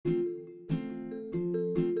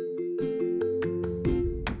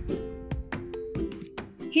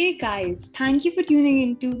Hey guys, thank you for tuning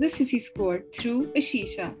into the Sissy Squad through a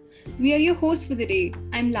Shisha. We are your hosts for the day.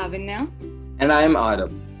 I'm Lavanya. And I am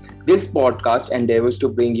Arab. This podcast endeavors to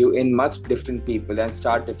bring you in much different people and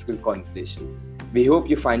start difficult conversations. We hope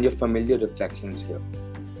you find your familiar reflections here.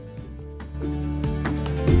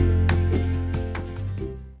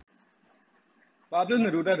 Pablo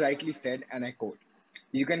Neruda rightly said, and I quote,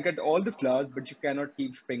 "You can cut all the flowers, but you cannot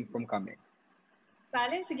keep spring from coming."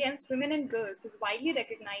 Violence against women and girls is widely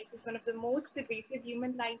recognized as one of the most pervasive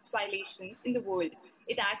human rights violations in the world.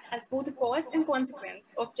 It acts as both a cause and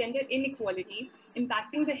consequence of gender inequality,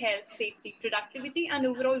 impacting the health, safety, productivity, and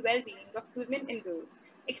overall well being of women and girls.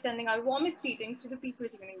 Extending our warmest greetings to the people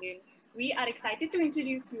tuning in. We are excited to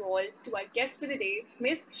introduce you all to our guest for the day,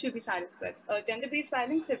 Miss Shubhi Saraswat, a gender based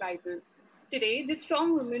violence survivor. Today, this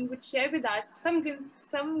strong woman would share with us some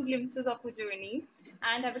glimpses of her journey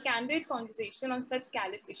and have a candid conversation on such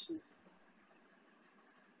callous issues.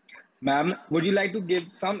 Ma'am, would you like to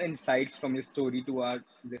give some insights from your story to our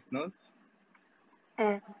listeners?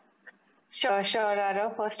 Mm. Sure,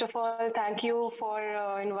 Rara. First of all, thank you for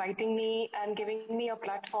inviting me and giving me a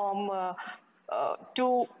platform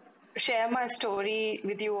to share my story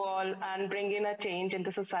with you all and bring in a change in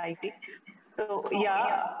the society. So,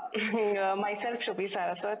 myself, Shubhi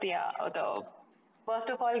Saraswat, first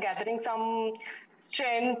of all, gathering some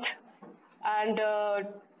strength and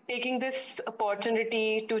taking this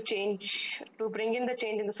opportunity to change, to bring in the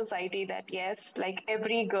change in the society that, yes, like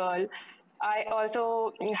every girl, I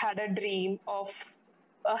also had a dream of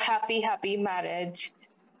a happy marriage.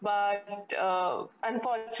 But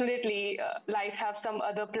unfortunately, life have some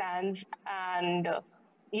other plans, and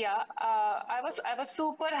I was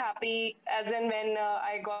super happy as in when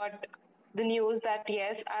I got the news that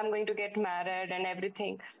yes, I'm going to get married and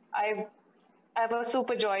everything. I I was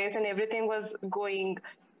super joyous and everything was going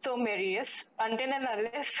so merriest until and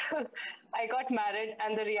unless I got married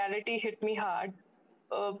and the reality hit me hard.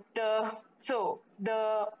 The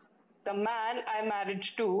man I married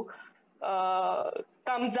to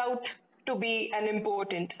comes out to be an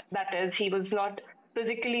important. That is, he was not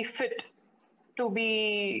physically fit to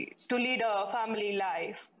lead a family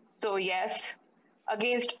life. So yes,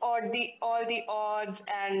 against all the odds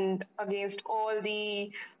and against all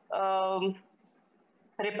the um,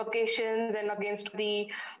 repercussions and against the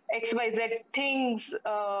XYZ things,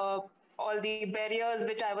 all the barriers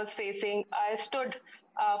which I was facing, I stood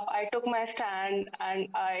up, I took my stand, and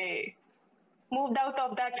I moved out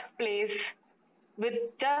of that place with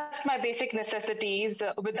just my basic necessities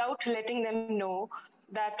without letting them know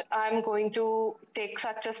that I'm going to take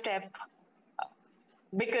such a step.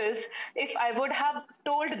 Because if I would have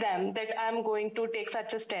told them that I'm going to take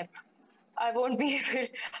such a step, I won't be able,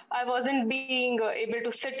 I wasn't being able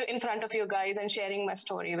to sit in front of you guys and sharing my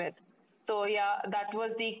story with. So yeah, that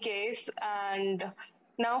was the case. And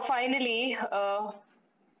now finally,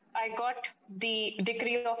 I got the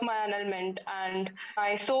decree of my annulment, and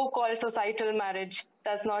my so-called societal marriage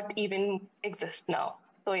does not even exist now.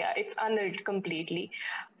 So yeah, it's annulled completely.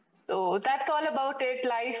 So that's all about it.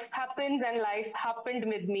 Life happens, and life happened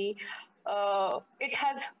with me. It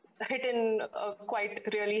has hit in quite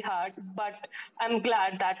really hard, but I'm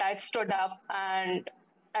glad that I've stood up and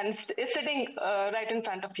is sitting right in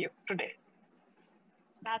front of you today.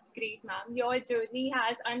 That's great, ma'am. Your journey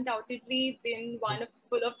has undoubtedly been one of,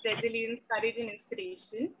 full of resilience, courage, and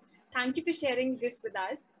inspiration. Thank you for sharing this with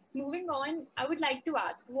us. Moving on, I would like to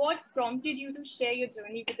ask what prompted you to share your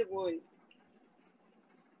journey with the world?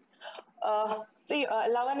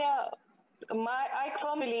 Lavanya, I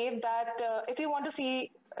firmly believe that if you want to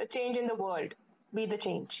see a change in the world, be the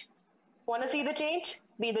change. Want to see the change?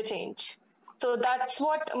 Be the change. So that's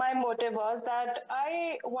what my motive was. That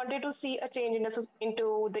I wanted to see a change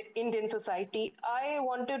into the Indian society. I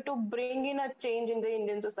wanted to bring in a change in the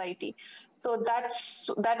Indian society. So that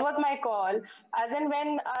was my call. As in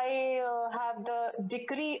when I have the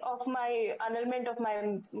decree of my annulment of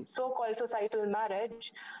my so-called societal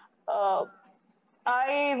marriage, uh,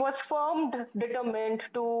 I was firm, determined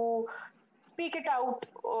to speak it out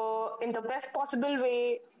in the best possible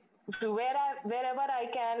way, wherever I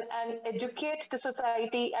can, and educate the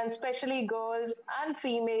society and especially girls and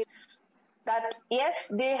females that yes,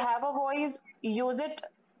 they have a voice, use it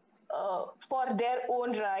for their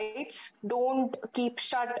own rights. Don't keep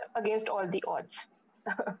shut against all the odds.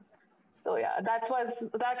 So yeah, that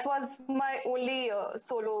was my only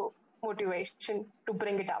solo motivation to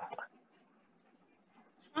bring it up.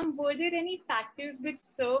 Were there any factors which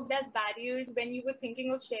served as barriers when you were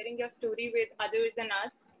thinking of sharing your story with others and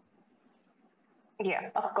us? Yeah,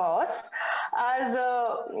 of course. As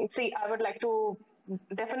see, I would like to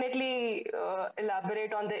definitely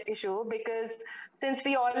elaborate on the issue, because since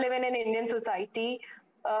we all live in an Indian society,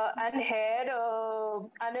 and here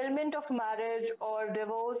an element of marriage or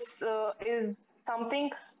divorce is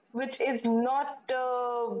something which is not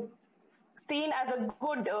seen as a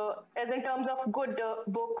good, as in terms of good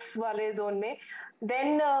books wale zone mein,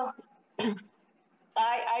 then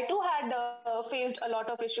I too had faced a lot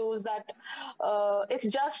of issues that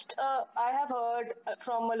it's just, I have heard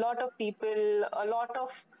from a lot of people, a lot of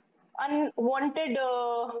unwanted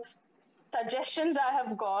suggestions I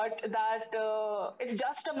have got, that it's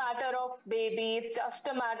just a matter of baby, it's just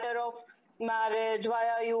a matter of marriage. Why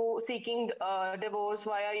are you seeking divorce?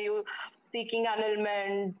 Why are you seeking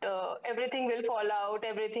annulment? Everything will fall out.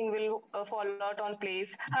 Everything will fall out on place.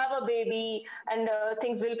 Have a baby, and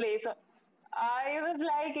things will place. I was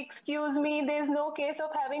like, excuse me, there's no case of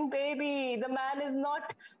having baby. The man is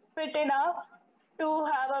not fit enough to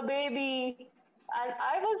have a baby. And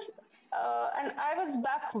I was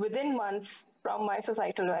back within months from my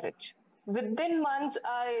societal marriage. Within months,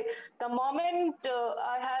 the moment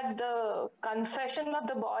I had the confession of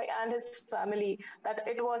the boy and his family that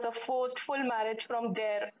it was a forced full marriage from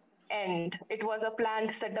their end. It was a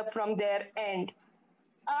planned setup from their end.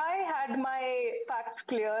 I had my facts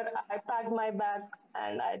clear. I packed my bag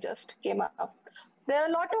and I just came up. There are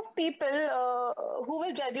a lot of people who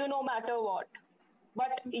will judge you no matter what,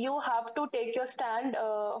 but you have to take your stand,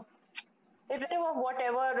 irrespective of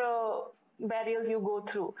whatever barriers you go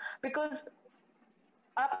through. Because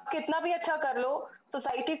आप कितना भी अच्छा कर लो,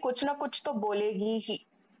 society कुछ ना कुछ तो बोलेगी ही.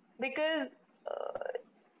 Because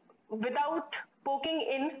without poking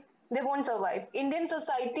in, they won't survive. Indian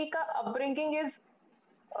society ka upbringing is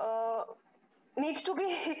uh, needs to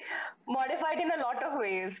be modified in a lot of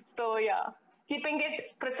ways. So yeah, keeping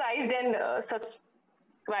it precise and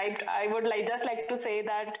subscribed, I would like to say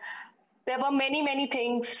that there were many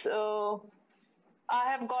things I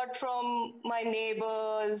have got from my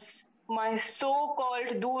neighbors, my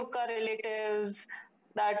so-called Durka relatives,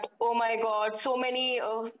 that oh my God, so many,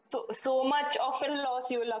 so much of a loss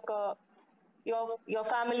you will occur. Your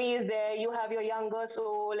family is there, you have your younger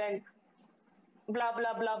soul, and blah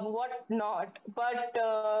blah blah, what not. But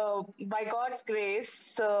by God's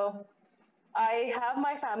grace, I have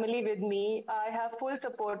my family with me. I have full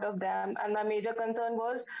support of them, and my major concern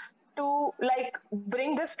was to like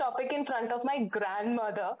bring this topic in front of my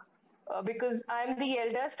grandmother, because I'm the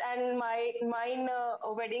eldest, and mine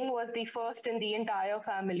wedding was the first in the entire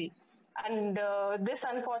family, and this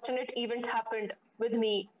unfortunate event happened with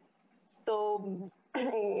me. So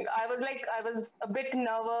I was a bit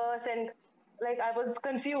nervous, and like I was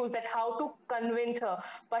confused that how to convince her.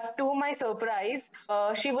 But to my surprise,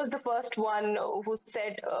 she was the first one who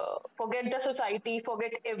said, "Forget the society,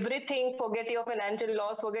 forget everything, forget your financial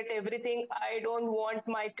loss, forget everything. I don't want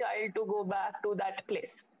my child to go back to that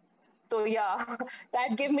place." So yeah,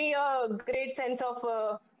 that gave me a great sense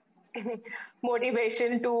of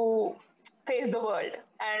motivation to face the world.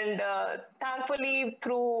 And thankfully,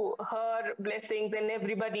 through her blessings and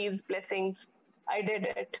everybody's blessings, I did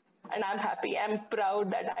it. And I'm happy. I'm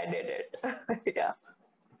proud that I did it. Yeah.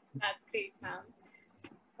 That's great, ma'am.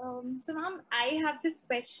 So, ma'am, I have this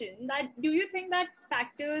question that do you think that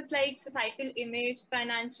factors like societal image,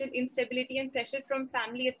 financial instability, and pressure from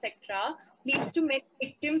family, etc., leads to many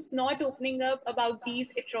victims not opening up about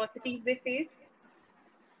these atrocities they face?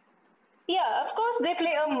 Yeah, of course, they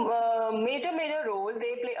play a major role.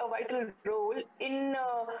 They play a vital role in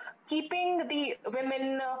keeping the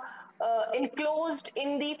women enclosed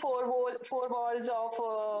in the four walls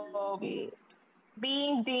of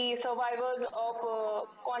being the survivors of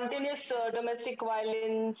continuous domestic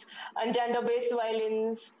violence and gender-based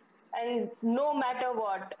violence, and no matter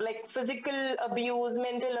what, like physical abuse,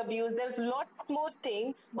 mental abuse, there's a lot more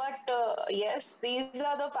things. But yes, these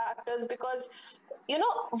are the factors, because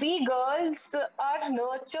we girls are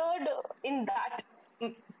nurtured in that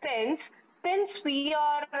sense since we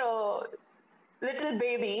are little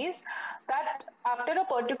babies, that after a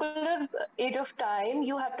particular age of time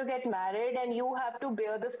you have to get married and you have to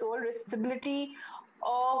bear the sole responsibility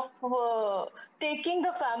of taking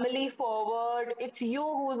the family forward. It's you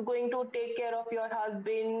who's going to take care of your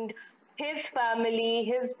husband, his family,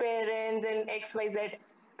 his parents, and XYZ,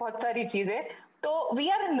 बहुत सारी चीजें. So we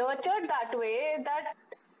are nurtured that way, that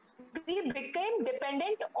we became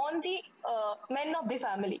dependent on the men of the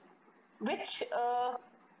family, which I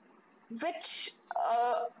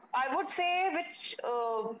would say, which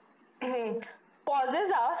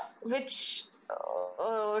pauses us, which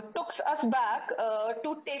took us back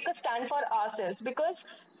to take a stand for ourselves. Because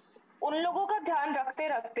उन लोगों का ध्यान रखते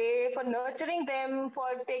रखते, for nurturing them, for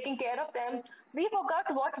taking care of them, we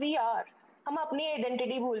forgot what we are. हम अपनी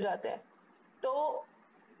identity भूल जाते हैं. तो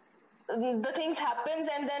the things happens,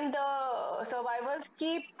 and then the survivors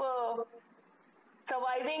keep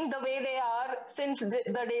surviving the way they are since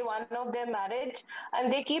the day one of their marriage,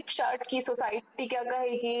 and they keep shut कि society क्या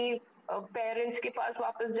कहेगी, parents के पास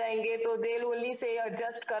वापस जाएंगे तो they'll only say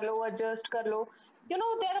adjust कर लो. You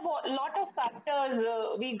know, there are a lot of factors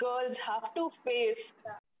we girls have to face.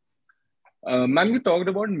 Ma'am, you talked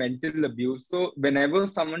about mental abuse. So, whenever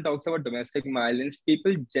someone talks about domestic violence,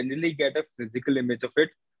 people generally get a physical image of it.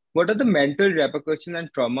 What are the mental repercussions and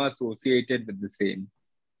trauma associated with the same?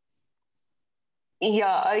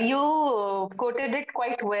 Yeah, you quoted it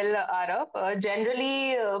quite well, Arav.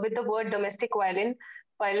 Generally, with the word domestic violence,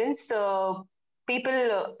 people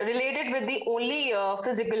relate it with the only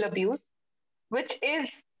physical abuse, which is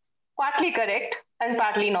partly correct and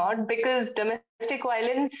partly not, because domestic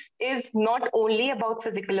violence is not only about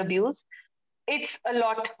physical abuse, it's a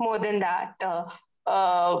lot more than that.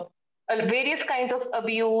 Uh, Various kinds of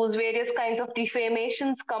abuse, various kinds of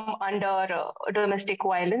defamations come under domestic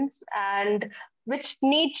violence, and which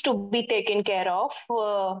needs to be taken care of.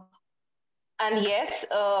 And yes,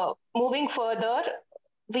 moving further,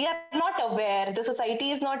 we are not aware, the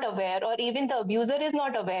society is not aware, or even the abuser is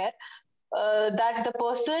not aware that the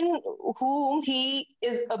person whom he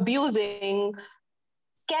is abusing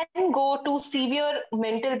can go to severe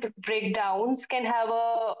mental breakdowns, can have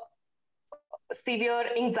a severe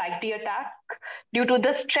anxiety attack due to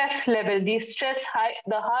the stress level, the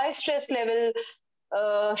high stress level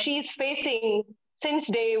she's facing since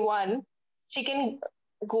day one. She can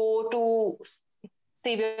go to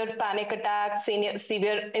severe panic attacks,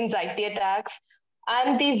 severe anxiety attacks,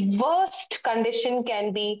 and the worst condition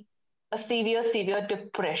can be a severe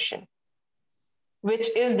depression, which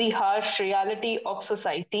is the harsh reality of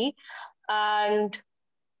society. And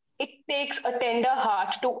it takes a tender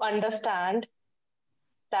heart to understand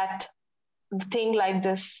that the thing like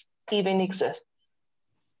this even exists.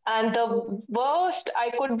 And the worst I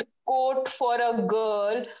could quote for a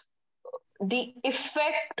girl, the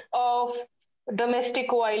effect of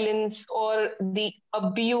domestic violence or the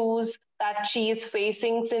abuse that she is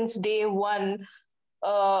facing since day one,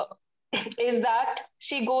 uh, is that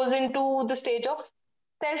she goes into the stage of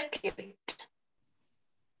self guilt.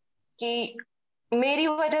 कि मेरी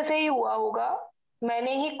वजह से ही हुआ होगा,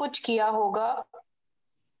 मैंने ही कुछ किया होगा,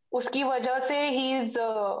 उसकी वजह से ही is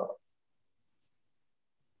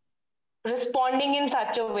responding in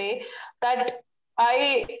such a way that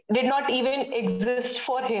I did not even exist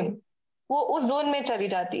for him. वो उस जोन में चली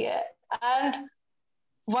जाती है. And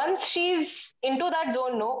once she's into that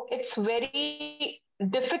zone, no, it's very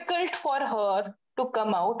difficult for her to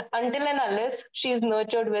come out until and unless she is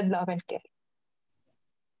nurtured with love and care.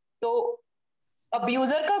 So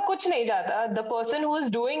abuser का कुछ नहीं जाता. The person who is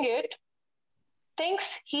doing it thinks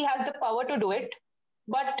he has the power to do it,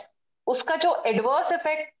 but उसका जो adverse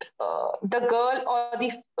effect the girl or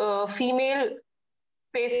the female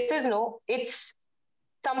faces, no, it's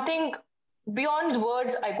something beyond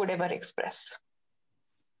words I could ever express.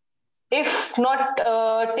 If not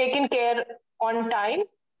taken care on time,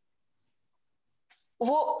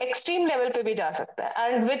 वो extreme level पे भी जा सकता है,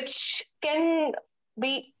 and which can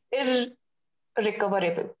be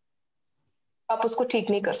irrecoverable. आप उसको ठीक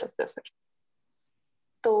नहीं कर सकते फिर.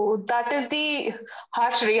 So that is the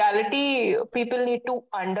harsh reality people need to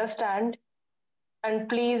understand, and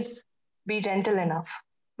please be gentle enough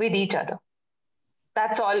with each other.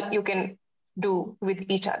 That's all you can do with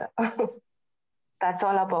each other. That's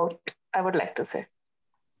all about, I would like to say.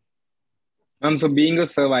 So being a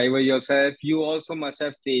survivor yourself, you also must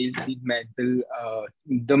have faced the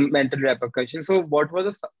mental repercussions. So what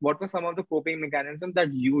were some of the coping mechanisms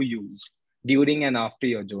that you used during and after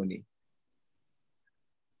your journey?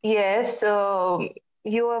 Yes,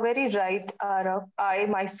 you are very right, Arav. I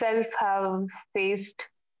myself have faced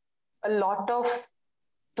a lot of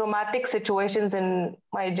traumatic situations in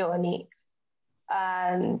my journey.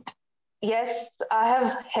 And yes, I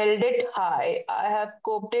have held it high. I have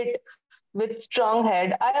coped it with strong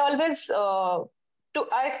head. I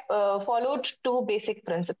followed two basic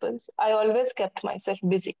principles. I always kept myself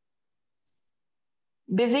busy.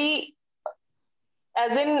 Busy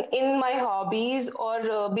as in my hobbies,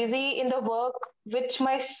 or busy in the work which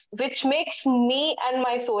makes me and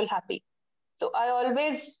my soul happy. So I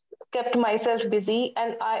always kept myself busy,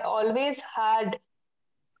 and I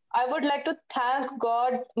would like to thank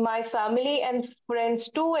God, my family and friends,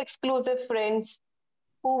 two exclusive friends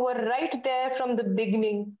who were right there from the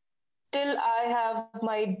beginning till I have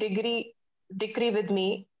my degree with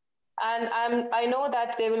me. And I know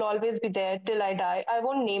that they will always be there till I die. I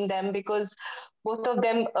won't name them because both of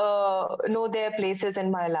them know their places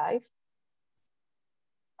in my life.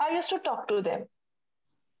 I used to talk to them.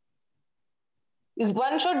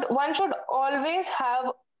 One should always have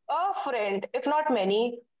a friend, if not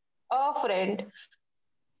many, a friend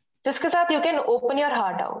जिसके साथ you can open your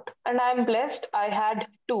heart out. And I'm blessed. I had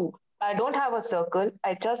two. I don't have a circle.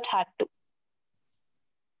 I just had two.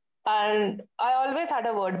 And I always had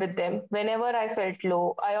a word with them whenever I felt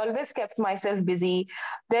low. I always kept myself busy.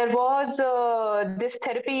 There was this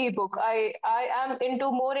therapy book. I am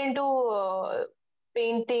more into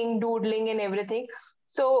painting, doodling, and everything.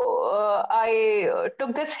 So I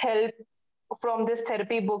took this help from this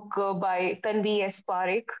therapy book by Tanvi S.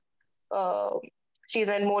 Parekh. Uh, she's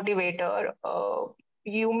a motivator,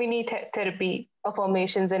 Humini therapy,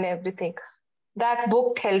 affirmations, and everything. That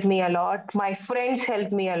book helped me a lot. My friends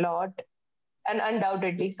helped me a lot, and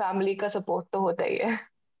undoubtedly, family ka support to hota hi hai.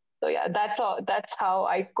 So yeah, that's all. That's how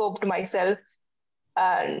I coped myself,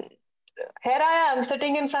 and here I am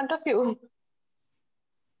sitting in front of you.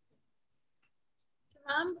 So,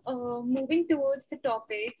 ma'am, moving towards the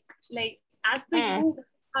topic, like as per Mm. you, what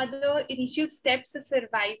are the initial steps a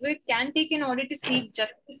survivor can take in order to seek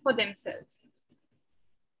justice for themselves?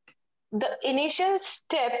 The initial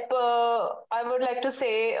step, I would like to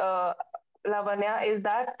say, Lavanya, is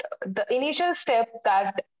that the initial step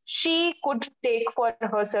that she could take for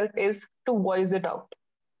herself is to voice it out.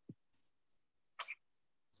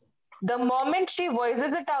 The moment she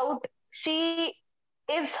voices it out, she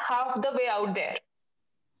is half the way out there.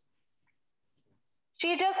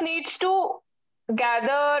 She just needs to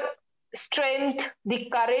gather strength, the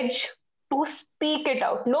courage to speak it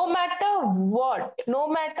out, no matter what, no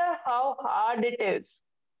matter how hard it is.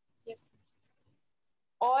 Yes.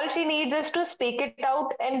 All she needs is to speak it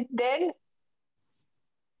out, and then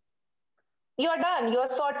you're done, you're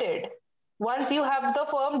sorted. Once you have the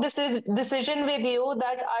firm decision with you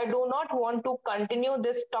that I do not want to continue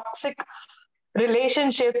this toxic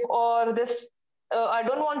relationship or this, I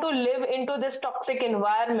don't want to live into this toxic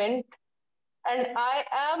environment, and I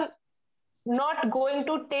am not going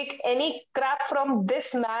to take any crap from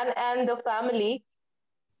this man and the family,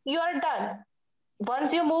 you are done.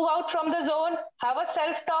 Once you move out from the zone, have a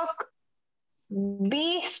self talk,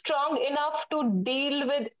 be strong enough to deal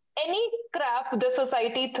with any crap the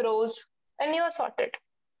society throws, and you're sorted.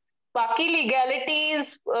 बाकी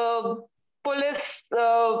legalities, police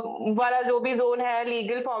वाला जो भी zone है,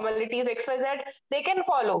 legal formalities, XYZ, they can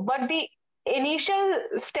follow. But the initial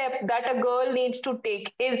step that a girl needs to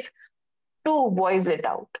take is to voice it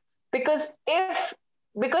out. Because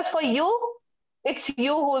because for you, it's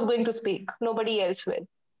you who is going to speak. Nobody else will.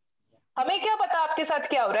 हमें क्या पता आपके साथ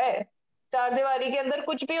क्या हो रहा है? चार दीवारी के अंदर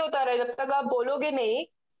कुछ भी होता रहे, जब तक आप बोलोगे नहीं,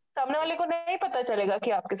 सामने वाले को नहीं पता चलेगा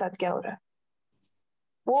कि आपके साथ क्या हो रहा है.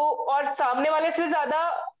 वो और सामने वाले से ज्यादा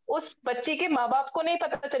उस बच्ची के माँ बाप को नहीं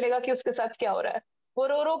पता चलेगा कि उसके साथ क्या हो रहा है. वो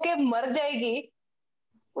रो रो के मर जाएगी,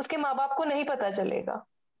 उसके माँ बाप को नहीं पता चलेगा.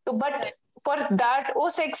 तो बट फॉर दैट,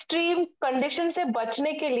 उस एक्सट्रीम कंडीशन से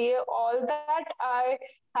बचने के लिए, all that I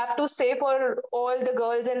have to से for all the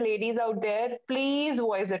girls and ladies out there, please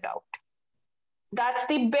voice it out. That's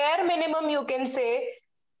the bare minimum you can say.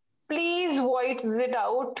 Please voice it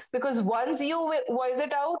out, because once you voice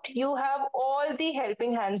it out, you have all the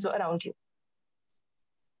helping hands around you.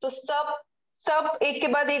 तो सब सब एक के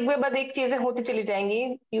बाद एक चीजें होती चली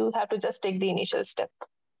जाएंगी. You have to just take the initial step.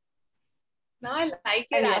 Now I like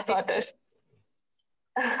your And you're attitude.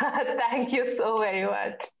 sorted. Thank you so very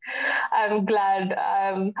much. I'm glad.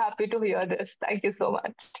 I'm happy to hear this. Thank you so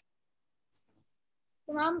much.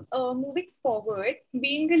 So, ma'am, moving forward,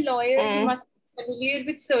 being a lawyer, you must be familiar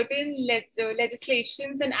with certain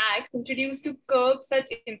legislations and acts introduced to curb such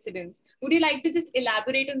incidents. Would you like to just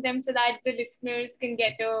elaborate on them so that the listeners can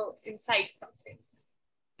get a insight something?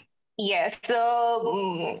 Yes,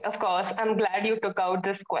 of course. I'm glad you took out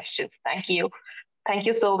this question. Thank you. Thank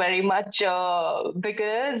you so very much.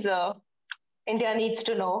 Because India needs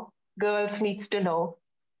to know, girls needs to know,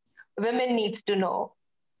 women needs to know,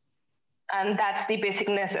 and that's the basic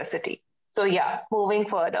necessity. So yeah, moving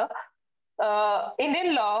further,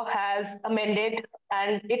 Indian law has amended,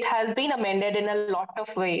 and it has been amended in a lot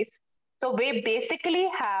of ways. So we basically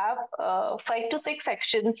have 5 to 6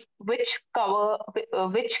 sections which covers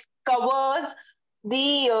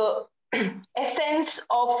the essence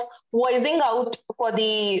of voicing out for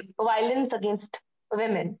the violence against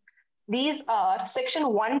women. These are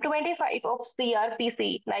Section 125 of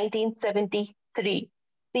CRPC 1973.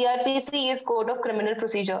 CRPC is Code of Criminal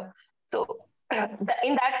Procedure. So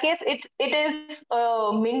in that case, it is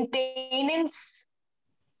maintenance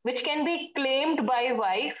which can be claimed by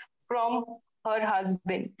wife from her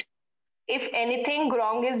husband. If anything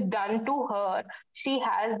wrong is done to her, she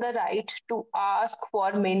has the right to ask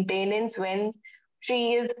for maintenance when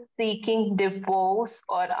she is seeking divorce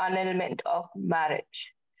or annulment of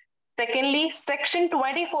marriage. Secondly, Section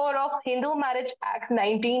 24 of Hindu Marriage Act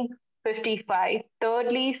 1955.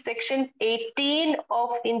 Thirdly, Section 18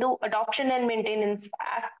 of Hindu Adoption and Maintenance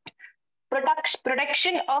Act.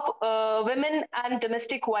 Protection of Women and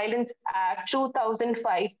Domestic Violence Act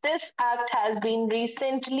 2005. This act has been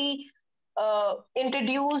recently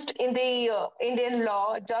introduced in the Indian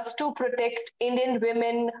law just to protect Indian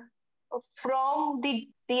women from the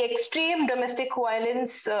extreme domestic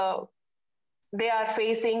violence they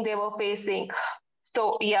were facing.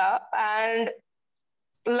 So yeah, and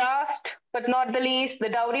last but not the least, the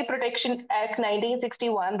Dowry Protection Act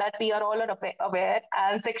 1961 that we are all aware,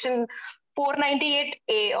 and Section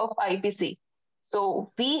 498A of IPC.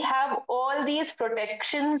 So we have all these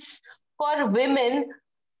protections for women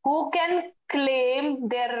who can claim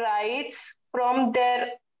their rights from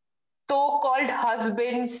their so-called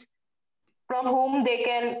husbands from whom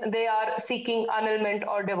they are seeking annulment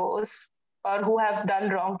or divorce, or who have done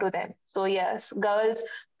wrong to them. So yes, girls,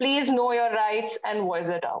 please know your rights and voice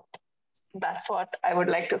it out. That's what I would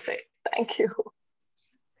like to say. Thank you.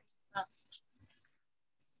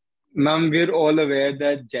 Ma'am, we're all aware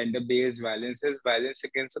that gender-based violence is violence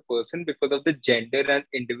against a person because of the gender, and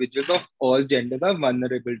individuals of all genders are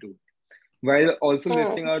vulnerable to it. While also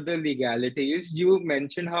listing Hmm. out the legalities, you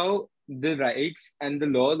mentioned how the rights and the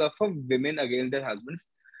laws are for women against their husbands.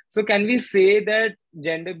 So can we say that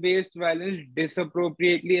gender-based violence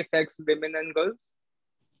disappropriately affects women and girls?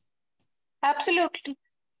 Absolutely.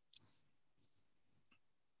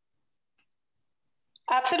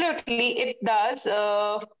 Absolutely, it does.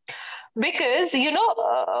 Because,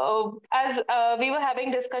 as we were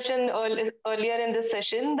having discussion earlier in this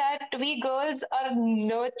session, that we girls are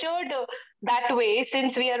nurtured that way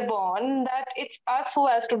since we are born, that it's us who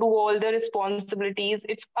has to do all the responsibilities.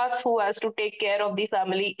 It's us who has to take care of the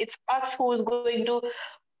family. It's us who is going to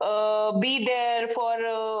be there for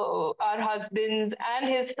our husbands and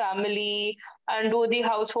his family and do the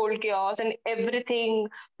household chaos and everything.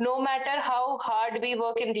 No matter how hard we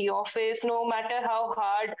work in the office, no matter how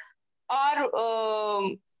hard our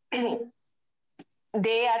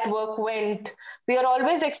day at work went, we are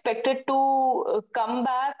always expected to come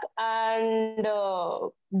back and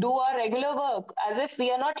do our regular work as if we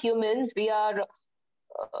are not humans, we are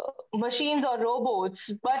machines or robots.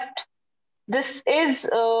 But this is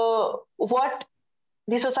what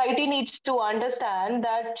the society needs to understand,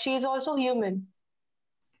 that she is also human,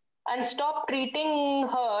 and stop treating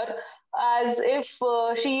her as if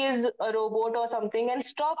she is a robot or something, and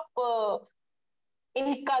stop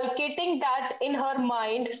inculcating that in her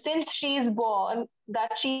mind since she is born,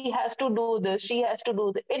 that she has to do this, she has to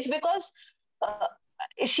do this. It's because uh,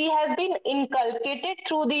 she has been inculcated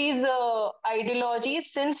through these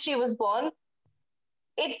ideologies since she was born.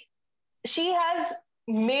 It She has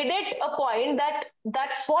made it a point that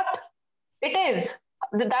that's what it is.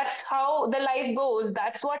 That's how the life goes.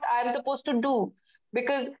 That's what I'm supposed to do.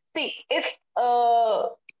 Because see, if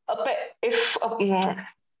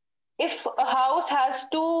a house has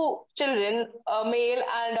two children, a male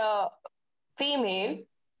and a female,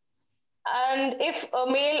 and if a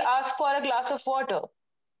male asks for a glass of water,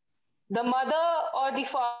 the mother or the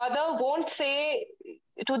father won't say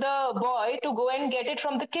to the boy to go and get it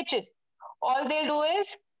from the kitchen. All they'll do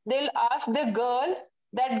is they'll ask the girl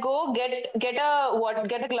that go get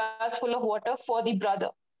a glass full of water for the brother.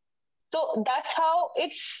 So that's how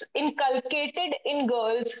it's inculcated in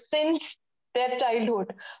girls since their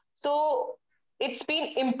childhood. So it's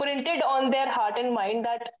been imprinted on their heart and mind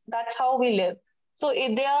that that's how we live. So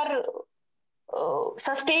they are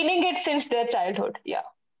sustaining it since their childhood. Yeah.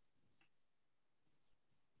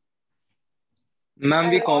 Ma'am,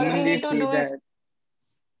 And all we need to do is,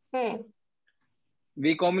 hmm,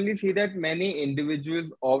 we commonly see that many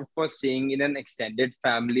individuals opt for staying in an extended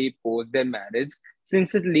family post their marriage,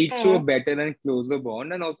 since it leads to a hmm, better and closer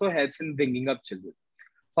bond and also helps in bringing up children.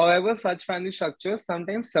 However, such family structures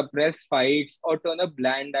sometimes suppress fights or turn a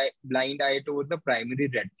blind eye towards the primary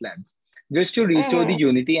red flags, just to restore the hmm,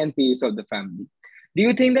 unity and peace of the family. Do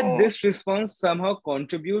you think that hmm, this response somehow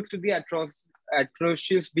contributes to the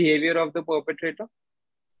atrocious behavior of the perpetrator?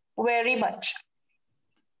 very much,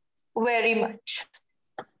 very much,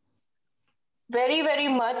 very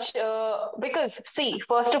much. Because see,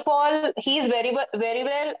 first of all, he's very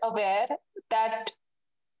well aware that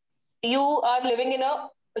you are living in a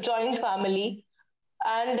joint family,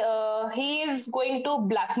 and he is going to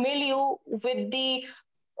blackmail you with the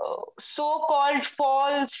so-called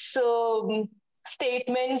false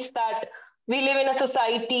statements that we live in a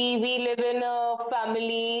society, we live in a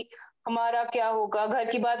family, हमारा क्या होगा, घर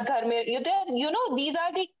की बात घर में, you know, these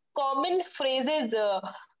are the common phrases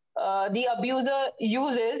the abuser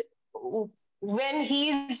uses when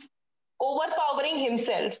he's overpowering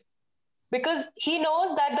himself, because he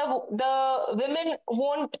knows that the women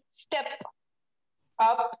won't step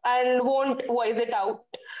up and won't voice it out,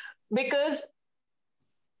 because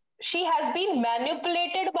she has been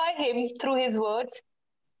manipulated by him through his words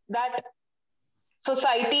that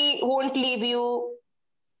society won't leave you,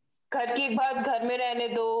 घर की बात घर में रहने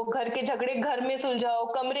दो, घर के झगड़े घर में सुलझाओ,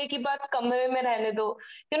 कमरे की बात कमरे में रहने दो.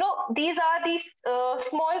 These are these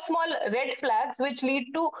small red flags which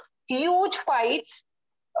lead to huge fights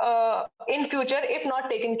in future if not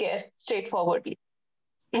taken care straightforwardly.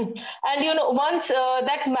 And once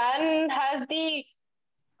that man has the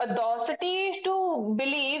audacity to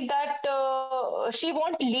believe that she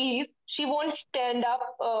won't leave, she won't stand up,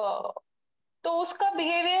 तो उसका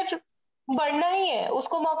behaviour बढ़ना ही है.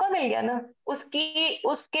 उसको मौका मिल गया ना,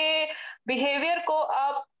 उसके behaviour को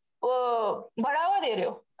आप बढ़ावा दे रहे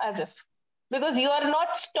हो as if, because you are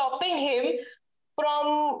not stopping him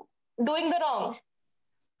from doing the wrong.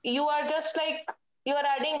 You are just like, you are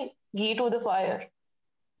adding ghee to the fire.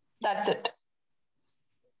 That's it.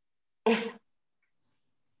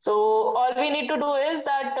 So all we need to do is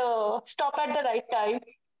that stop at the right time,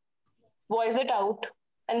 voice it out,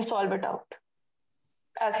 and solve it out.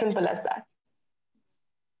 As simple as that.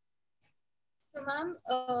 So, ma'am,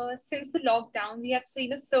 since the lockdown, we have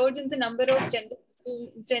seen a surge in the number of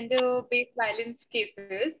gender-based violence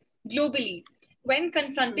cases globally. When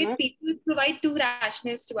confronted, people provide two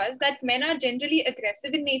rationales to us: that men are generally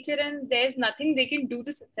aggressive in nature and there's nothing they can do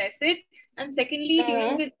to suppress it. And secondly,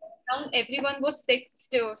 during the lockdown, everyone was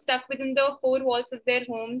stuck within the four walls of their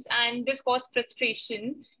homes, and this caused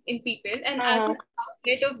frustration in people. And as an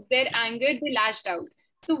outlet of their anger, they lashed out.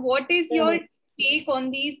 So, what is your take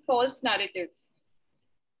on these false narratives?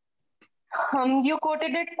 You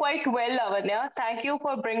quoted it quite well, Lavanya. Thank you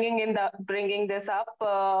for bringing this up.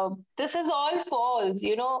 This is all false.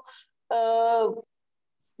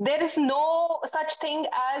 There is no such thing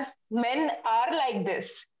as men are like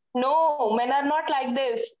this. No, men are not like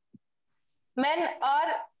this. Men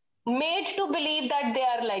are made to believe that they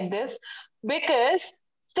are like this, because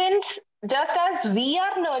since just as we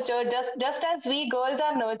are nurtured, just as we girls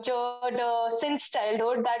are nurtured since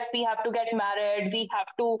childhood, that we have to get married, we have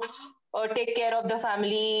to take care of the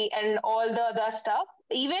family and all the other stuff.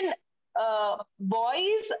 Even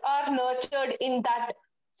boys are nurtured in that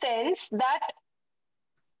sense that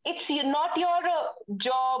it's not your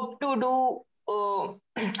job to do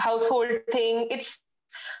household thing. It's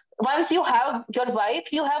once you have your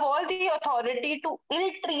wife, you have all the authority to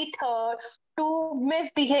ill-treat her, to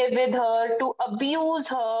misbehave with her, to abuse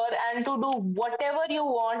her, and to do whatever you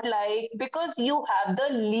want, like, because you have the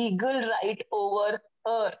legal right over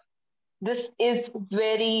her. This is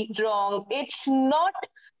very wrong. It's not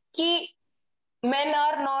ki men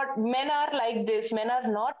are like this, men are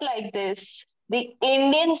not like this. The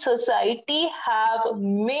Indian society have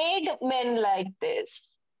made men like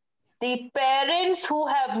this. The parents who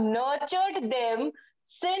have nurtured them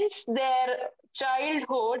since their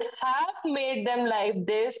childhood have made them like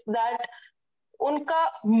this, that उनका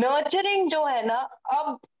nurturing जो है ना,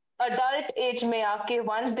 अब adult age में आके,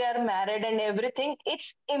 once they are married and everything,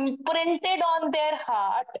 it's imprinted on their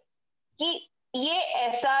heart कि ये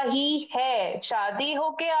ऐसा ही है, शादी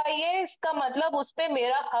होके आई है, इसका मतलब उस पे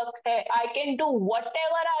मेरा हक है. I can do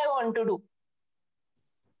whatever I want to do.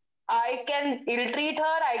 I can ill-treat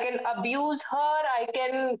her, I can abuse her, I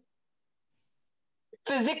can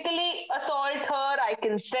physically assault her, I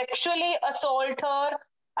can sexually assault her,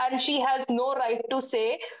 and she has no right to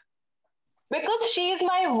say, because she is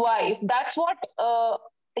my wife. That's what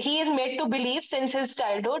he is made to believe since his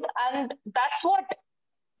childhood, and that's what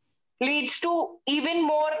leads to even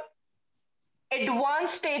more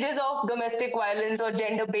advanced stages of domestic violence or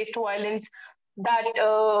gender-based violence that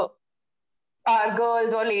our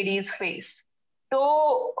girls or ladies face.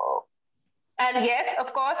 So, and yes,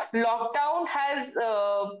 of course, lockdown has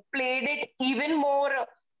played it even more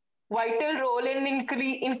vital role in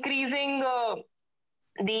increasing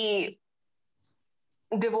the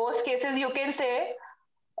divorce cases, you can say,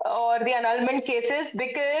 or the annulment cases,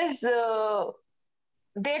 because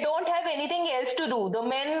they don't have anything else to do. The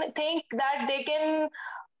men think that they can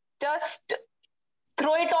just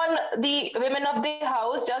throw it on the women of the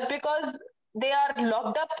house, just because they are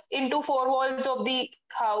locked up into four walls of the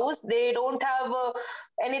house. They don't have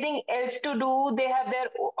anything else to do. They have their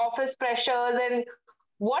office pressures and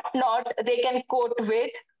what not they can cope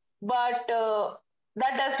with, but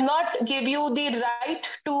that does not give you the right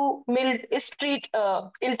to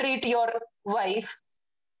ill-treat your wife.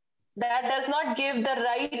 That does not give the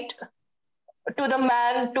right to the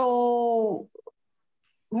man to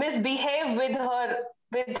misbehave with her,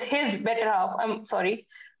 with his better half. I'm sorry,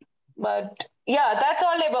 but yeah, that's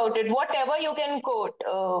all about it. Whatever you can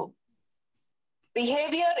quote.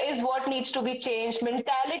 Behavior is what needs to be changed.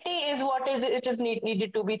 Mentality is what is it is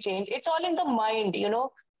needed to be changed. It's all in the mind, you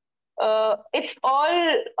know. It's all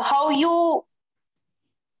how you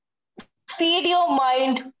feed your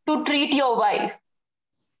mind to treat your wife.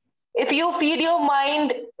 If you feed your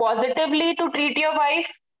mind positively to treat your wife,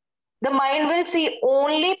 the mind will see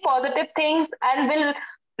only positive things and will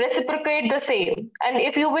reciprocate the same. And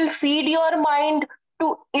if you will feed your mind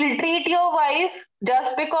to ill treat your wife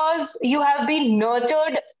just because you have been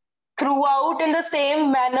nurtured throughout in the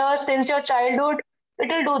same manner since your childhood, it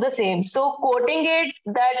will do the same. So quoting it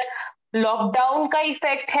that lockdown का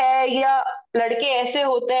effect है या लड़के ऐसे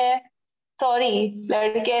होते हैं, sorry,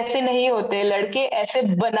 लड़के ऐसे नहीं होते, लड़के ऐसे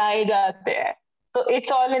बनाए जाते हैं. So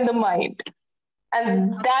it's all in the mind,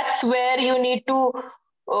 and that's where you need to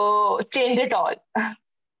change it all.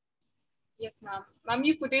 Yes, ma'am. Ma'am,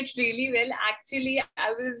 you put it really well. Actually,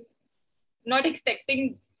 I was not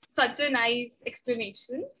expecting such a nice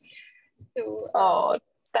explanation. So, Oh,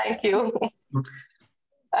 thank you.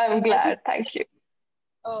 I'm glad. Thank you.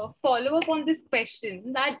 Follow up on this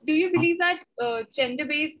question, that do you believe that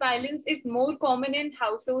gender-based violence is more common in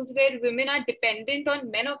households where women are dependent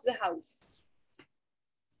on men of the house?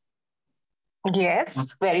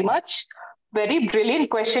 Yes, very much. Very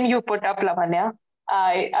brilliant question you put up, Lavanya.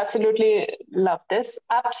 I absolutely love this.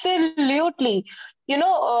 Absolutely. You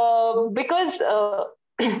know, because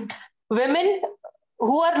women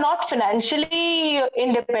who are not financially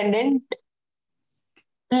independent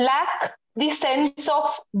lack the sense of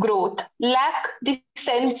growth, lack the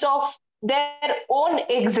sense of their own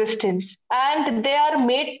existence, and they are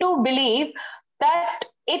made to believe that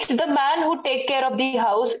it's the man who take care of the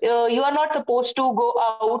house. You are not supposed to go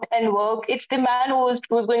out and work. It's the man who's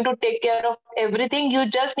going to take care of everything. You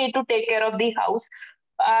just need to take care of the house,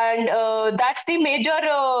 and that's the major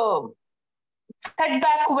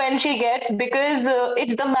setback when she gets, because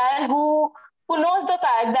it's the man who knows the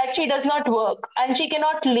fact that she does not work and she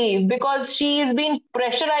cannot leave because she is being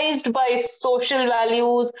pressurized by social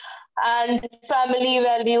values and family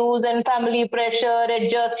values and family pressure,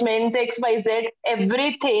 adjustments, xyz,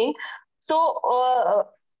 everything. So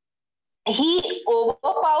he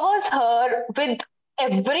overpowers her with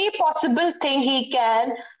every possible thing he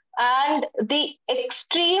can, and the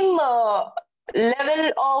extreme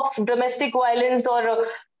level of domestic violence or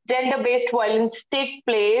gender based violence take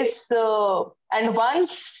place. And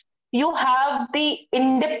once you have the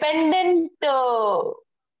independent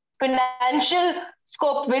financial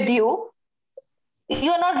scope with you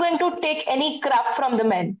are not going to take any crap from the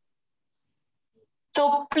men.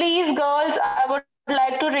 So please, girls, I would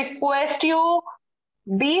like to request you,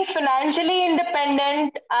 be financially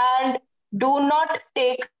independent and do not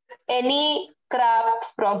take any crap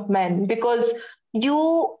from men, because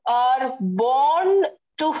you are born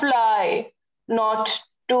to fly, not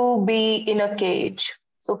to be in a cage.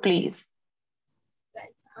 So please.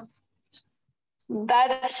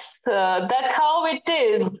 That's how it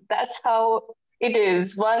is. That's how it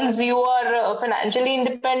is. Once you are financially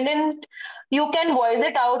independent, you can voice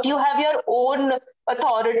it out. You have your own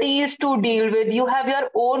authorities to deal with. You have your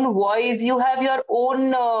own voice. You have your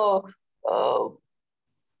own uh,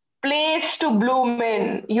 place to bloom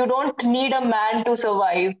in. You don't need a man to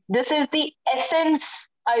survive. This is the essence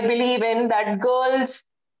I believe in, that girls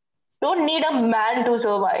don't need a man to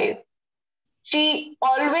survive. She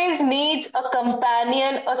always needs a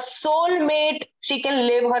companion, a soulmate she can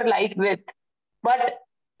live her life with. But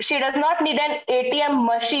she does not need an ATM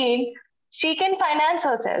machine. She can finance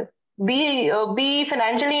herself. Be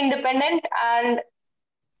financially independent, and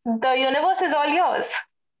the universe is all yours.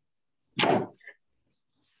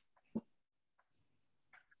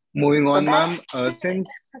 Moving So on, that's ma'am.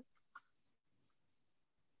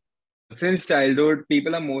 Since childhood,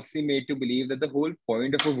 people are mostly made to believe that the whole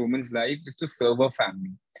point of a woman's life is to serve her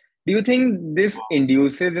family. Do you think this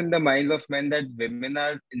induces in the minds of men that women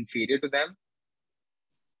are inferior to them?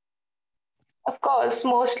 of course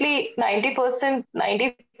mostly 90%,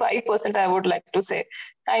 95%, I would like to say.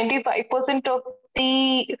 95% of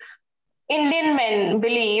the Indian men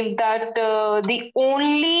believe that the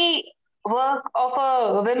only work of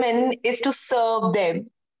a woman is to serve them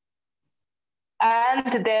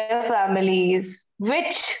and their families,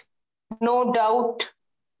 which no doubt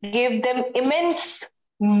give them immense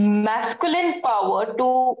masculine power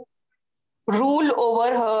to rule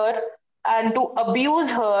over her and to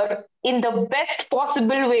abuse her in the best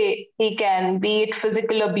possible way he can, be it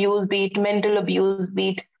physical abuse, be it mental abuse, be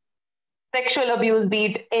it sexual abuse, be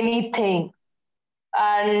it anything.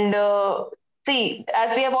 And see,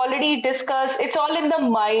 as we have already discussed, it's all in the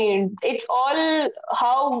mind. It's all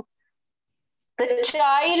how the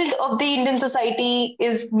child of the Indian society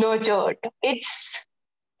is nurtured. It's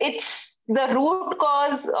the root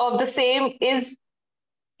cause of the same is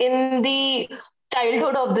in the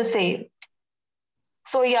childhood of the same.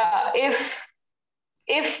 So yeah,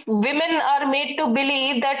 if women are made to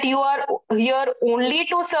believe that you are here only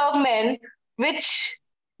to serve men, which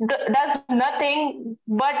does nothing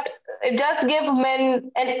but just give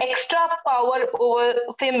men an extra power over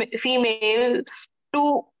female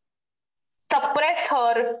to suppress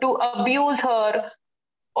her, to abuse her,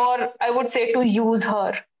 or I would say to use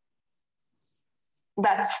her.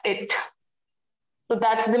 That's it. So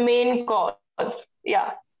that's the main cause.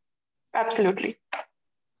 Yeah, absolutely.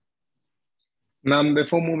 Ma'am,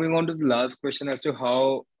 before moving on to the last question as to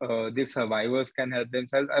how the survivors can help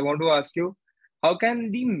themselves, I want to ask you, how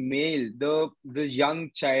can the male, the young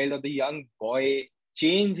child or the young boy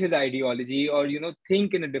change his ideology or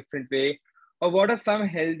think in a different way? Or what are some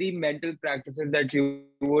healthy mental practices that you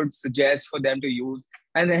would suggest for them to use,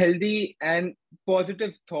 and healthy and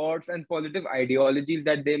positive thoughts and positive ideologies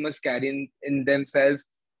that they must carry in themselves,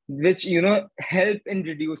 which help in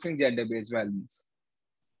reducing gender-based violence?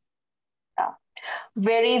 Yeah.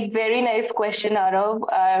 Very, very nice question, Arav.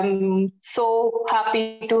 I'm so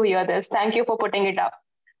happy to hear this. Thank you for putting it up.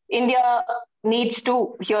 India needs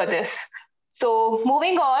to hear this. So,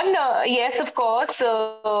 moving on, yes, of course,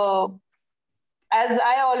 as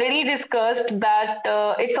I already discussed, that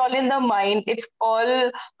it's all in the mind, it's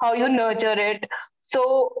all how you nurture it.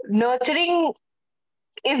 So, nurturing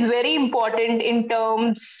is very important in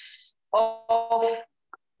terms of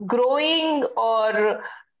growing or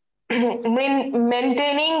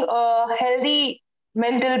maintaining a healthy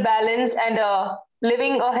mental balance and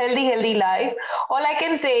living a healthy life. All I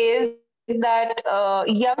can say is that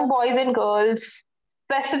young boys and girls,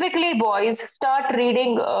 specifically boys, start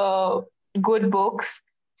reading good books,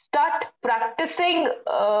 start practicing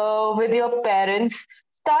with your parents,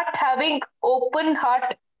 start having open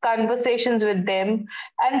heart conversations with them.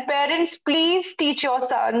 And parents, please teach your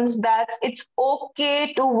sons that it's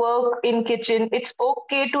okay to work in kitchen, it's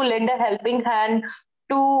okay to lend a helping hand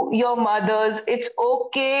to your mothers, it's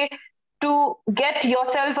okay to get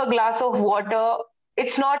yourself a glass of water.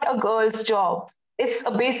 It's not a girl's job, it's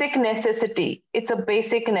a basic necessity. It's a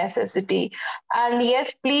basic necessity. And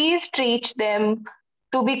yes, please teach them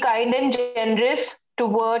to be kind and generous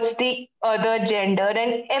towards the other gender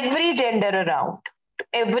and every gender around,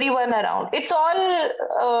 everyone around. It's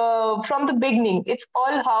all from the beginning. It's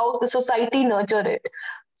all how the society nurture it.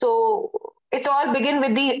 So it's all begin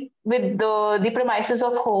with the premises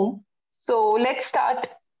of home. So let's start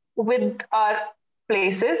with our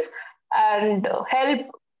places and help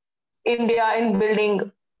India in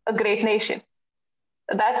building a great nation.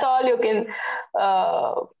 That's all you can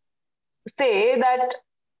uh, say. That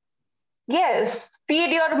yes,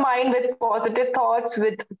 feed your mind with positive thoughts,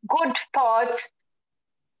 with good thoughts,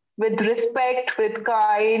 with respect, with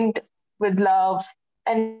kind, with love,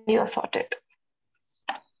 and you're sorted.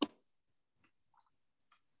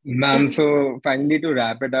 Ma'am, so finally to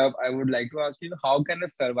wrap it up, I would like to ask you, how can a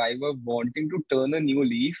survivor wanting to turn a new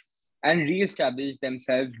leaf and re-establish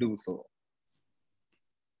themselves do so?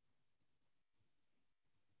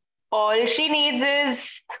 All she needs is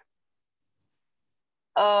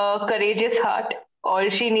a courageous heart. All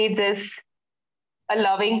she needs is a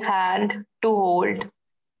loving hand to hold.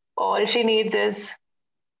 All she needs is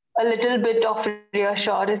a little bit of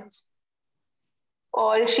reassurance.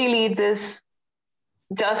 All she needs is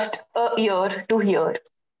just a ear to hear.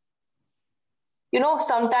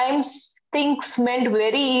 Sometimes things mend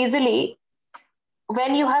very easily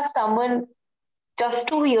when you have someone just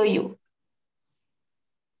to hear you.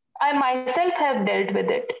 I myself have dealt with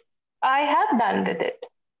it. I have done with it.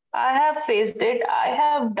 I have faced it. I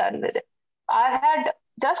have done with it. I had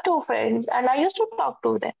just two friends and I used to talk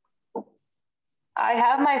to them. I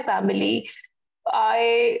have my family.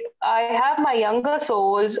 I have my younger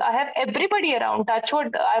souls. I have everybody around.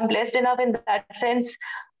 Touchwood, I'm blessed enough in that sense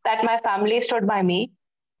that my family stood by me.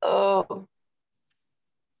 Uh,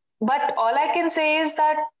 but all I can say is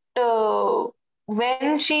that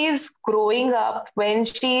when she's growing up, when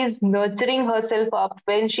she's nurturing herself up,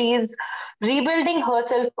 when she's rebuilding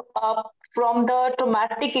herself up from the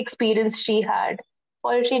traumatic experience she had,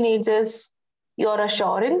 all she needs is your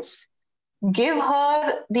assurance, Give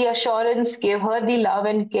her the assurance, give her the love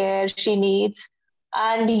and care she needs,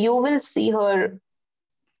 and you will see her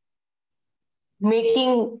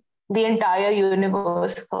making the entire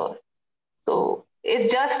universe her. So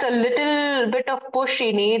it's just a little bit of push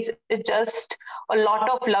she needs. It's just a lot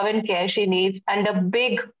of love and care she needs, and a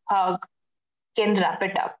big hug can wrap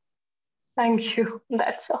it up. Thank you.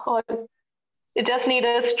 That's all. You just need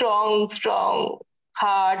a strong, strong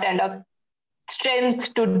heart and a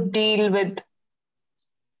strength to deal with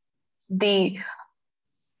the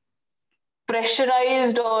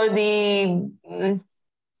pressurized or the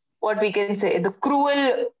what we can say, the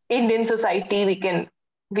cruel Indian society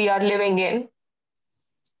we are living in.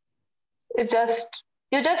 It just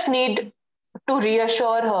you just need to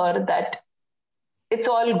reassure her that it's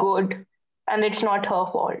all good and it's not her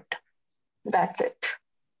fault. That's it.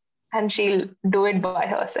 And she'll do it by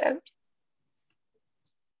herself.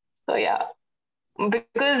 So yeah,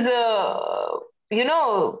 because you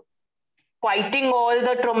know, fighting all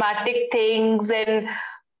the traumatic things and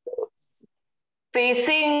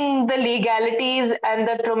facing the legalities and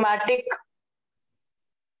the traumatic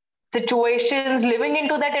situations, living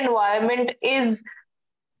into that environment is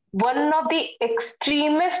one of the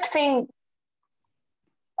extremist thing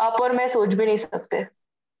आप और मैं सोच भी नहीं सकते.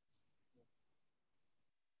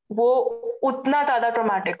 वो उतना ज्यादा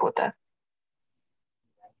ट्रॉमेटिक होता है.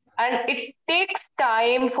 And it takes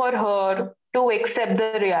time for her to accept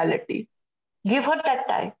the reality. Give her that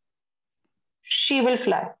time. She will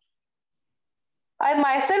fly. I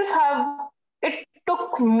myself have, it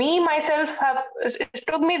took me myself have, it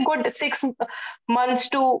took me good 6 months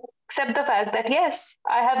to accept the fact that yes,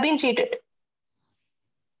 I have been cheated.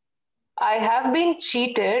 I have been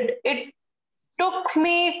cheated. It took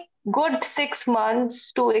me good 6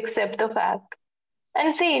 months to accept the fact.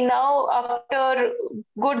 And see, now after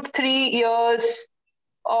good 3 years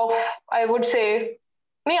of, I would say,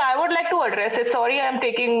 me, I would like to address it. Sorry, I'm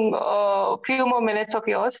taking a few more minutes of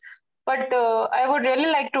yours, but I would really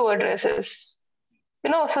like to address this.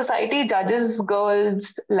 You know, society judges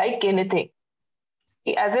girls like anything.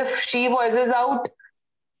 As if she voices out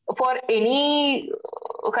for any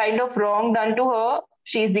kind of wrong done to her,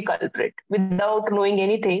 she's the culprit. Without knowing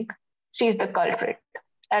anything, she's the culprit.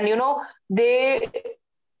 And you know, they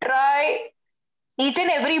try each and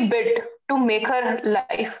every bit to make her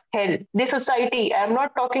life hell. The society, I'm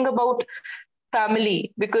not talking about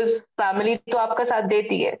family, because family तो आपका साथ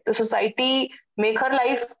देती है. The society make her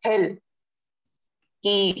life hell.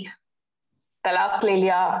 कि तलाक ले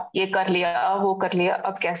लिया, ये कर लिया, वो कर लिया,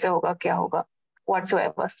 अब कैसे होगा, क्या होगा,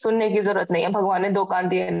 whatsoever. सुनने की जरूरत नहीं है. भगवान ने 2 कान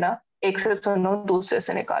दिए ना, एक से सुनो, दूसरे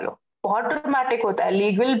से निकालो. बहुत ड्रामेटिक होता है.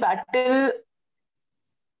 लीगल बैटल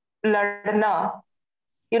लड़ना,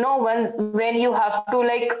 you know, when you have to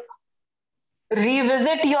like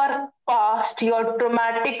revisit your past, your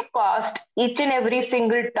traumatic past, each and every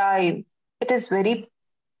single time, it is very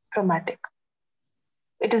traumatic.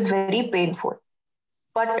 It is very painful.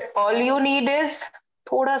 But all you need is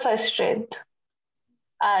thoda sa strength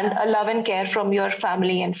and a love and care from your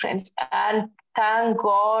family and friends. And thank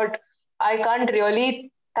God, I can't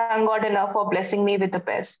really thank God enough for blessing me with the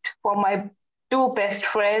best, for my 2 best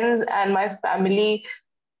friends and my family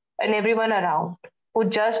and everyone around who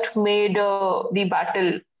just made the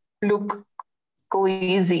battle look go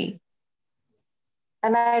easy.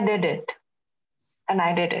 And I did it. And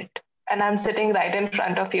I did it. And I'm sitting right in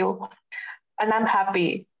front of you. And I'm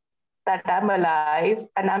happy that I'm alive.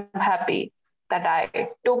 And I'm happy that I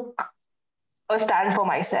took a stand for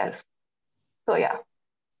myself. So, yeah,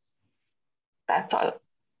 that's all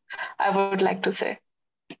I would like to say.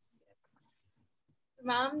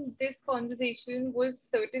 Ma'am, this conversation was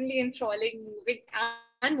certainly enthralling, moving,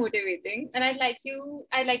 and motivating. And I'd like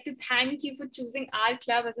to thank you for choosing our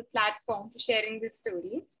club as a platform for sharing this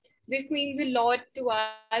story. This means a lot to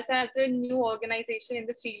us as a new organization in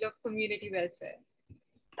the field of community welfare.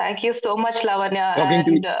 Thank you so much, Lavanya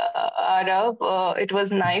Talking and Arav. It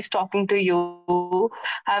was nice talking to you,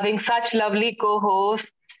 having such lovely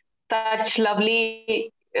co-hosts, such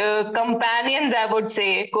lovely companions, I would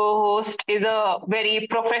say. Co-host is a very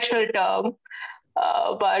professional term,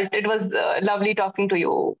 but it was lovely talking to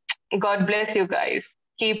you. God bless you guys.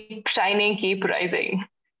 Keep shining, keep rising.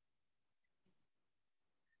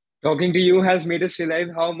 Talking to you has made us realize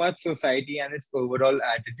how much society and its overall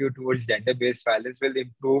attitude towards gender-based violence will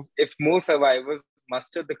improve if more survivors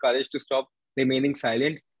muster the courage to stop remaining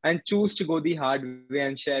silent and choose to go the hard way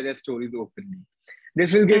and share their stories openly.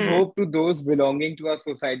 This will give hope to those belonging to our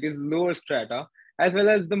society's lower strata, as well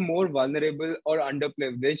as the more vulnerable or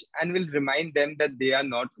underprivileged, and will remind them that they are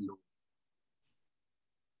not alone.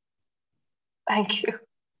 Thank you.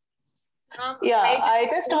 Yeah, I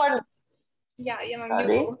just want. Yeah, ma'am, you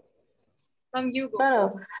Sorry. go. Ma'am, you go No,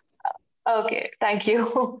 first. no. Okay, thank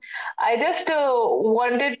you. I just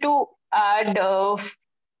wanted to add a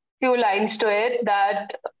few lines to it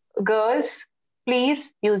that girls,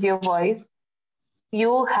 please use your voice.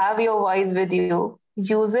 You have your voice with you.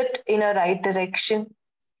 Use it in a right direction.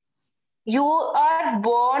 You are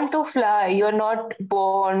born to fly. You're not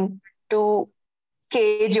born to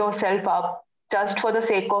cage yourself up just for the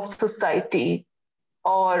sake of society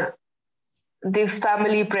or the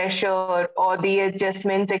family pressure or the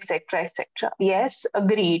adjustments, etc., etc. Yes,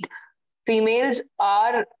 agreed. Females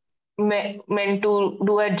are meant to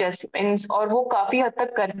do adjustments और वो काफी हद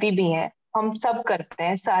तक करती भी हैं. हम सब करते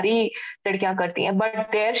हैं, सारी लड़कियां करती हैं,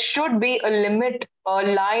 but there should be a limit, a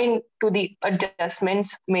line to the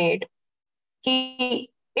adjustments made. कि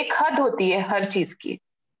एक हद होती है हर चीज की.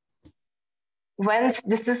 Once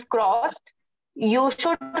this is crossed, you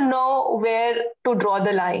should know where to draw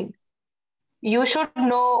the line. You should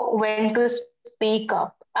know when to speak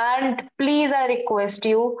up. And please, I request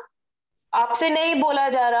you, आपसे नहीं बोला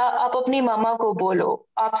जा रहा, आप अपनी मामा को बोलो.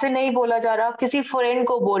 आपसे नहीं बोला जा रहा, किसी फ्रेंड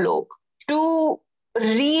को बोलो. To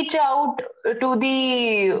reach out to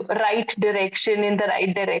the right direction, in the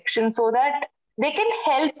right direction, so that they can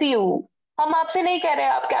help you. हम आपसे नहीं कह रहे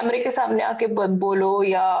आप कैमरे के सामने आके बोलो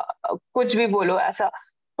या कुछ भी बोलो ऐसा,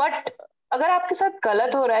 बट अगर आपके साथ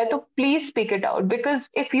गलत हो रहा है तो please speak it out, because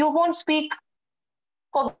if you won't speak,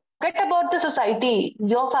 forget about the society,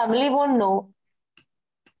 your family won't know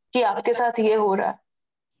कि आपके साथ ये हो रहा है.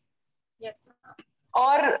 Yes.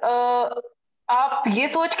 और आप ये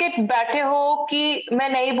सोच के बैठे हो कि मैं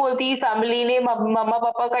नहीं बोलती, फैमिली ने, मामा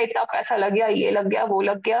पापा का इतना पैसा लग गया, ये लग गया, वो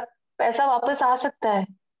लग गया. पैसा वापस आ सकता है.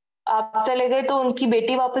 आप चले गए तो उनकी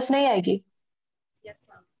बेटी वापस नहीं आएगी. Yes,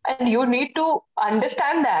 ma'am. And you need to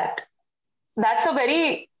understand that. That's a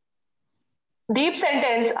very deep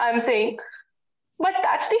sentence I'm saying, but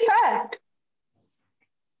that's the fact.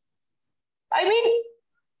 I mean,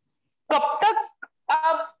 कब तक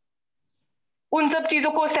आप उन सब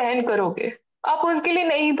चीजों को सहन करोगे? आप उनके लिए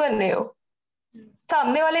नहीं बने हो.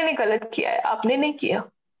 सामने वाले ने गलत किया है, आपने नहीं किया.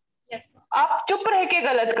 Yes, ma'am. आप चुप रह के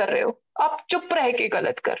गलत कर रहे हो. आप चुप रह के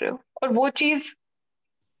गलत कर रहे हो, और वो चीज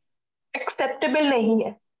एक्सेप्टेबल नहीं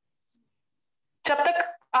है. जब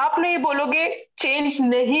तक आप नहीं बोलोगे, चेंज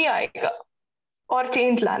नहीं आएगा. और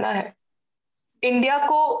चेंज लाना है. इंडिया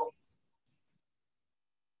को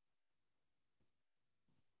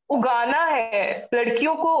उगाना है,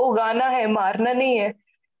 लड़कियों को उगाना है, मारना नहीं है.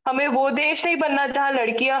 हमें वो देश नहीं बनना जहां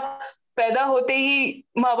लड़कियां पैदा होते ही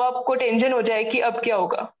माँ बाप को टेंशन हो जाए कि अब क्या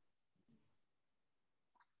होगा.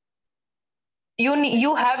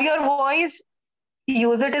 You have your voice,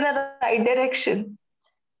 use it in the right direction.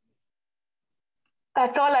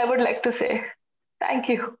 That's all I would like to say. Thank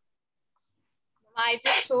you. I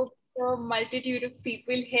just hope the multitude of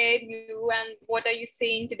people hear you and what are you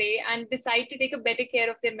saying today and decide to take a better care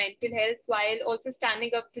of their mental health while also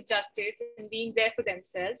standing up for justice and being there for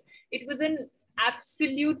themselves. It was an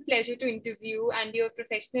absolute pleasure to interview, and your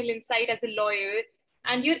professional insight as a lawyer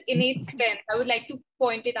and your innate strength. I would like to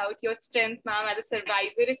point it out. Your strength, ma'am, as a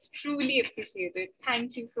survivor is truly appreciated.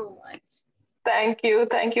 Thank you so much. Thank you.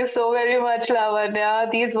 Thank you so very much, Lavanya.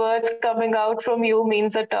 These words coming out from you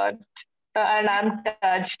means a touch. And I'm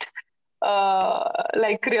touched.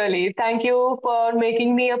 Like, really, thank you for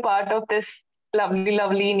making me a part of this lovely,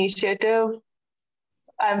 lovely initiative.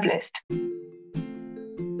 I'm blessed.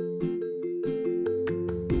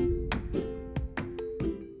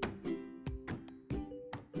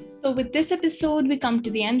 So with this episode, we come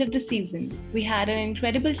to the end of the season. We had an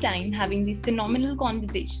incredible time having these phenomenal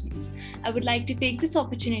conversations. I would like to take this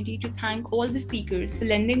opportunity to thank all the speakers for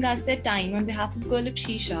lending us their time on behalf of Girl Up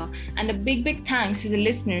Shisha, and a big, big thanks to the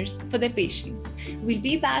listeners for their patience. We'll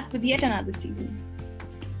be back with yet another season.